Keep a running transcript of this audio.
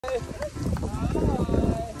What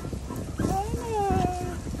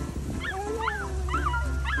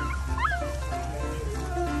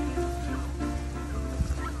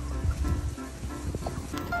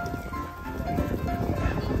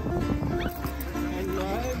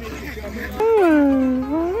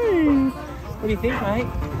do you think, mate?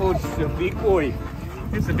 Oh, this is a big boy.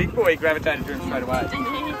 This is a big boy. He gravitated to him straight away.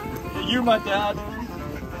 You, my dad.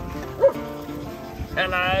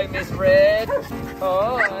 Hello, Miss Red.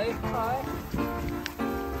 Hi. Hi.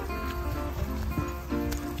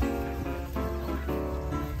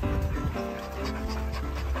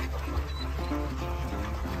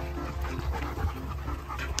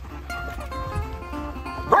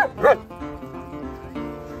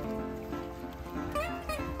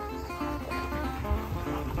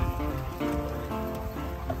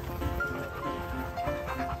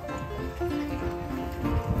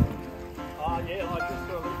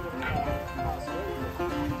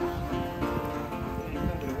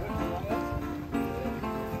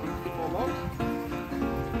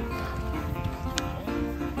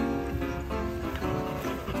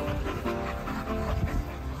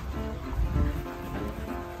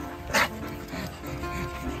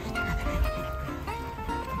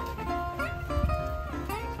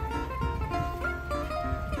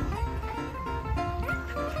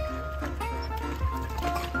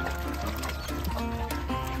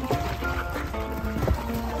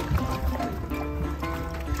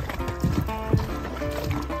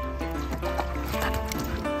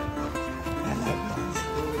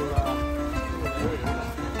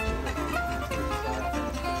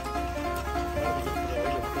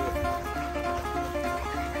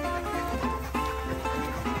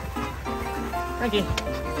 Thank you.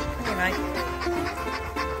 Thank you, mate.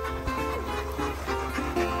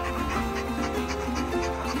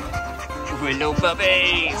 We're little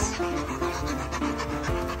puppies.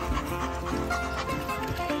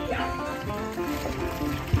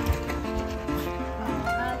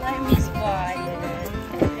 Hello, Miss Violet.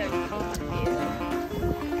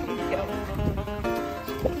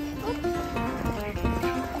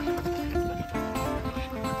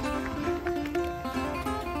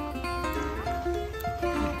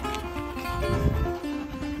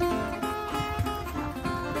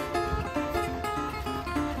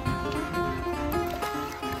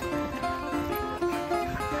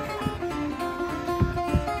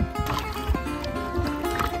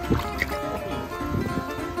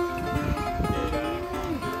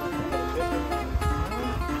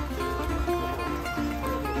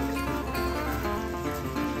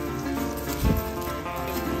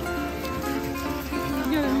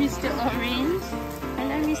 Mr. Orange.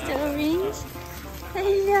 Hello, Mr. Orange.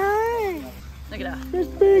 Hello. Look at her. That's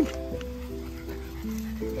big.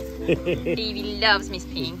 Evie loves Miss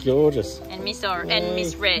Pink. It's gorgeous. And Miss and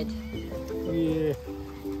Miss Red. Yeah.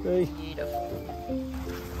 Hey. Beautiful.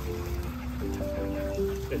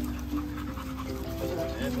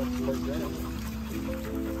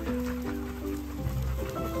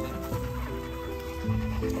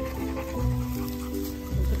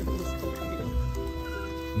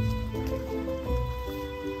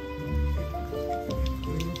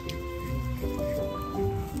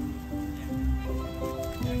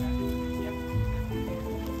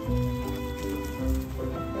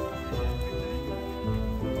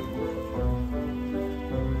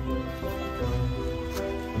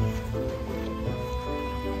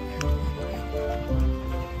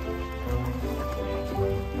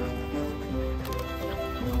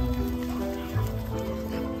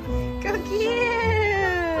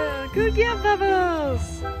 Good girl,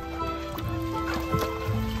 Bubbles!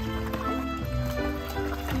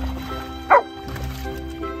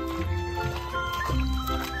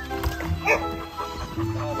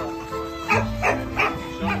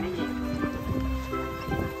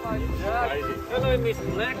 Hello, Miss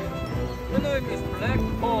Black. Hello, Miss Black.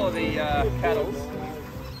 Oh, the paddles.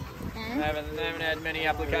 Haven't had many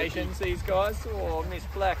applications, these guys. Oh, Miss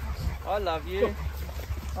Black, I love you.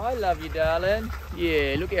 I love you, darling.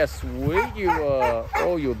 Yeah, look how sweet you are.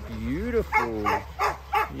 Oh, you're beautiful.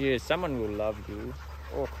 Yeah, someone will love you.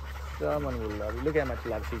 Oh, someone will love you. Look how much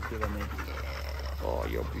love she's given me. Oh,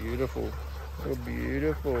 you're beautiful. You're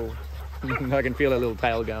beautiful. I can feel her little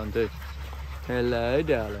tail going too. Hello,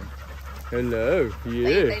 darling. Hello.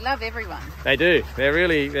 Yeah. They love everyone. They do. They're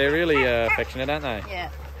really affectionate, aren't they? Yeah.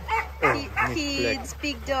 Oh, Kids,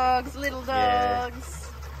 big dogs, little dogs.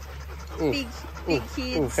 Yeah. Big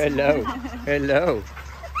kids. Oh, hello. Hello.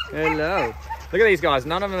 Hello. Look at these guys.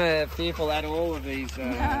 None of them are fearful at all of these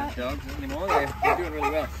dogs anymore. They're doing really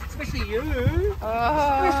well. Especially you.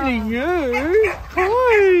 Oh. Especially you.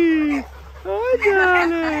 Hi. Hi,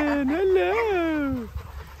 darling. Hello.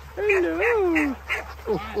 Hello.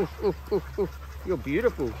 Oh. You're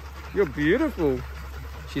beautiful. You're beautiful.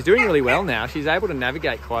 She's doing really well now. She's able to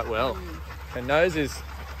navigate quite well. Her nose is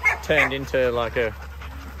turned into like a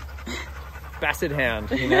basset hound,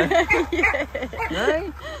 you know?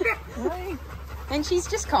 Yeah. No? And she's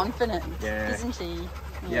just confident, Yeah. isn't she?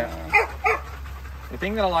 Yeah. The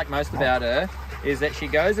thing that I like most about her is that she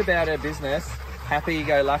goes about her business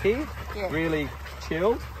happy-go-lucky, really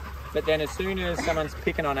chilled, but then as soon as someone's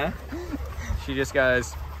picking on her, she just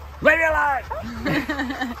goes, leave me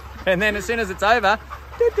alone! And then as soon as it's over,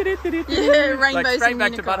 yeah, rainbows like straight and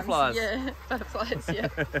back unicorns. to butterflies. Yeah, butterflies, yeah.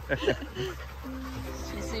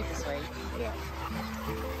 She's super sweet. Yeah.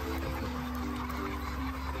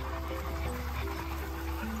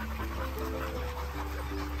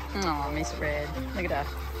 Oh, Miss Red. Look at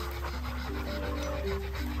her.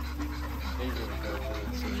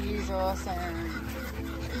 She is awesome.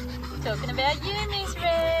 Talking about you, Miss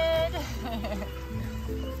Red.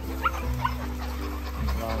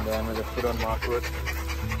 Lying down with a foot on my foot.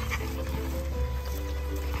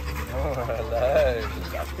 Oh, hello.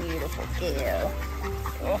 She's a beautiful girl.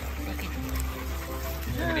 Oh.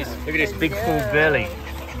 Look at this big full belly.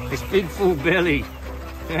 This big full belly.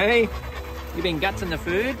 Hey, you been gutsing the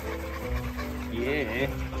food? Yeah.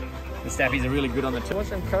 The staffies are really good on the tour. Want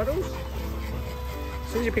some cuddles?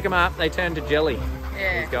 As soon as you pick them up, they turn to jelly.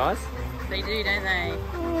 Yeah. These guys. They do, don't they?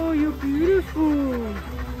 Oh, you're beautiful.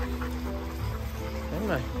 Don't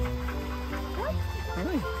they?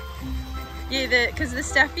 Hey. Yeah, because the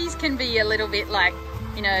staffies can be a little bit like,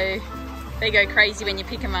 you know, they go crazy when you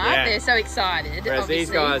pick them up. Yeah. They're so excited. Whereas obviously. these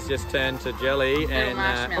guys just turn to jelly and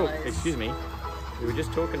marshmallows. oh, excuse me. We were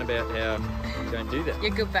just talking about how you don't do that.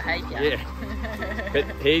 You're good behaviour. Yeah. But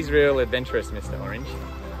he's real adventurous, Mr. Orange.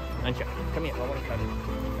 Aren't you? Come here, I want to cuddle you.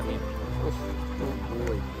 Come here. Oh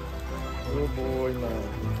boy. Oh boy,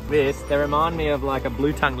 man. They remind me of like a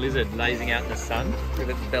blue-tongued lizard lazing out in the sun with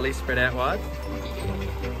its belly spread out wide.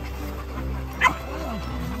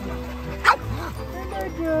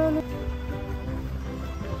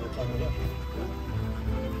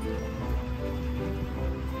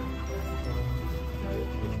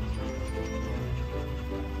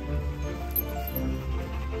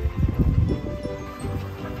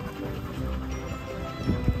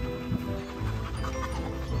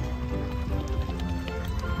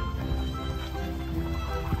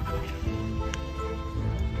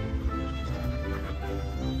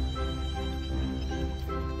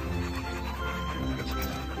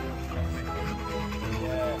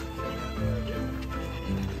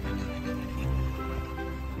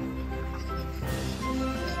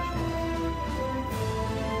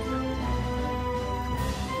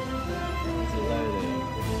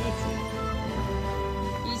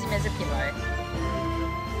 Use him as a pillow.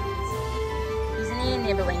 He's an ear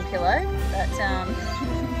nibbling pillow, but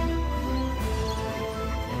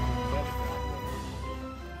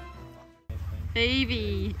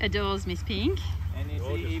Evie adores Miss Pink. And you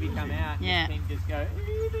see Evie come out, Yeah. Pink just go,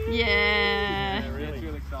 Evie! Yeah. Really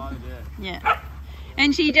real excited, yeah. Yeah.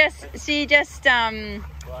 And she just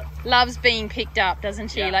loves being picked up, doesn't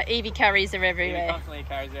she? Yeah. Like Evie carries her Evie everywhere. constantly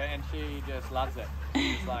carries her and she just loves it.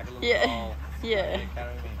 It's like a little Yeah. doll. Yeah.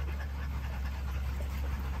 Carry me.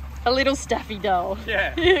 A little stuffy doll.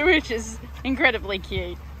 Yeah. Which is incredibly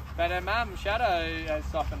cute. But her mum, Shadow, has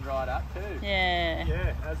softened right up too. Yeah.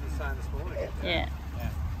 Yeah, as was saying this morning. Yeah. Yeah.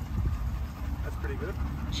 That's pretty good.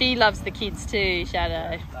 She loves the kids too,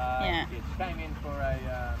 Shadow. Yeah. She came in for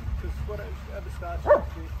a, Because what at the start, oh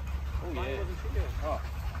mine yeah, wasn't she there? oh,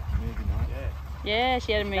 Movie night. Yeah,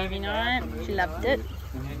 she had a movie night. She loved it.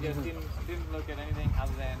 and just didn't look at anything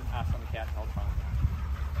other than us on the couch the whole time.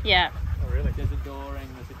 Yeah. Oh, really? Just adoring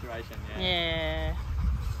the situation. Yeah. Yeah.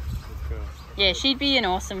 It's cool. Yeah, she'd be an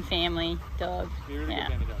awesome family dog. Be a really Yeah.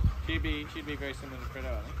 good family dog. She'd be very similar to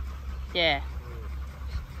Fredo, I think. Yeah.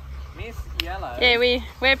 Miss Yellow. Yeah,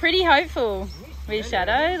 we're pretty hopeful with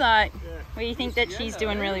Shadow. Like, we think that she's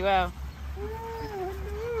doing really well.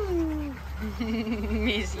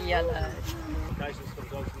 Miss Yellow. Applications for the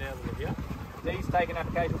dogs now that they're here. He's taken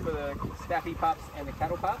applications for the staffy pups and the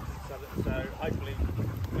cattle pups. So hopefully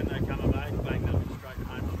when they come of age, bang them straight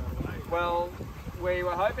home straight away. Well, we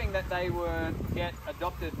were hoping that they would get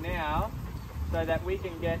adopted now so that we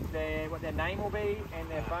can get what their name will be and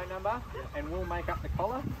their phone number, and we'll make up the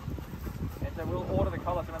collar. And so we'll order the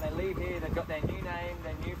collar, so when they leave here, they've got their new name,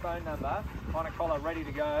 their new phone number on a collar ready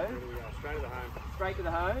to go. Here we go, straight to the home. Straight to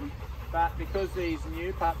the home. But because these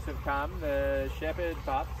new pups have come, the Shepherd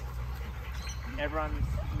pups, everyone's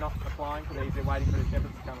not applying for these. They're waiting for the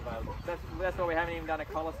shepherds to come available. That's why we haven't even done a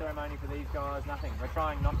collar ceremony for these guys. Nothing. We're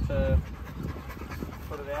trying not to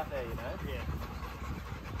put it out there, you know.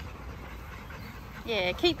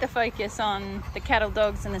 Yeah, keep the focus on the cattle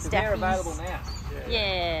dogs and the staffies. They're available now.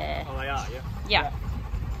 Yeah. Oh, they are, Yeah.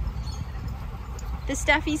 The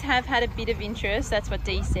staffies have had a bit of interest, that's what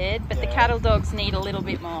Dee said, but the cattle dogs need a little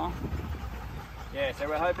bit more. Yeah, so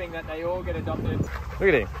we're hoping that they all get adopted. Look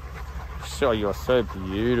at him. Oh, you're so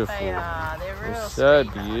beautiful. They are, they're real You're so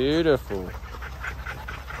sweethearts. beautiful.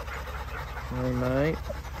 Hey, mate.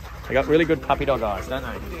 They got really good puppy dog eyes, don't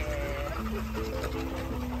they? Yeah.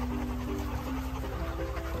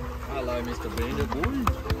 Hello, Mr. Bandit Boy.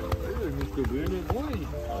 Hello, Mr. Bandit Boy.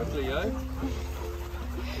 Hi, Leo.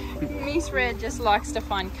 Miss Red just likes to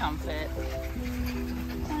find comfort.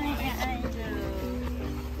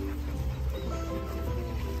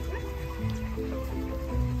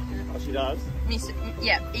 Oh, she does?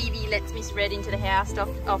 Evie lets Miss Red into the house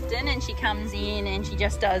often, and she comes in and she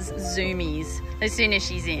just does zoomies as soon as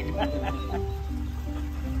she's in.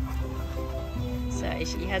 So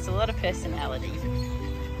she has a lot of personality.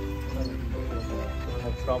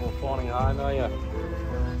 Have trouble finding home, are you?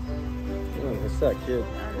 Oh, that's so cute.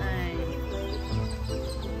 I know.